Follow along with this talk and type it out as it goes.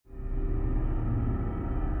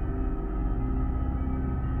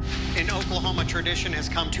Oklahoma tradition has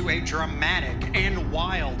come to a dramatic and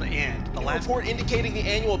wild end. The last report indicating the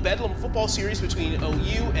annual Bedlam football series between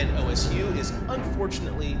OU and OSU is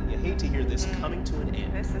unfortunately, you hate to hear this, coming to an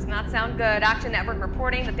end. This does not sound good. Action Network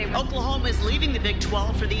reporting that Oklahoma is leaving the Big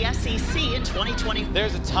 12 for the SEC in 2020.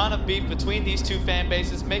 There's a ton of beef between these two fan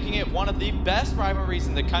bases, making it one of the best rivalries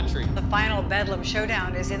in the country. The final Bedlam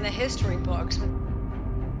showdown is in the history books.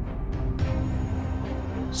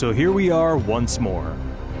 So here we are once more,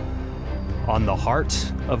 on the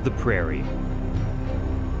heart of the prairie,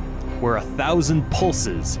 where 1,000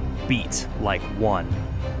 pulses beat like one,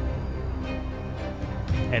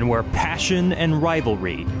 and where passion and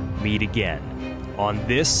rivalry meet again on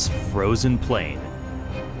this frozen plain,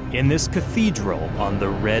 in this cathedral on the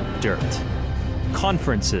red dirt.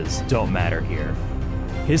 Conferences don't matter here.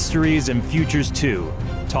 Histories and futures too,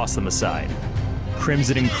 toss them aside.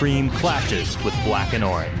 Crimson and cream clashes with black and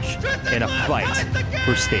orange in a fight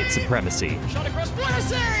for state supremacy.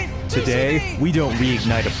 Today, we don't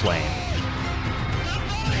reignite a flame.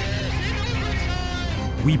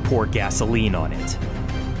 We pour gasoline on it.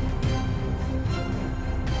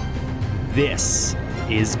 This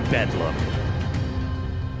is Bedlam.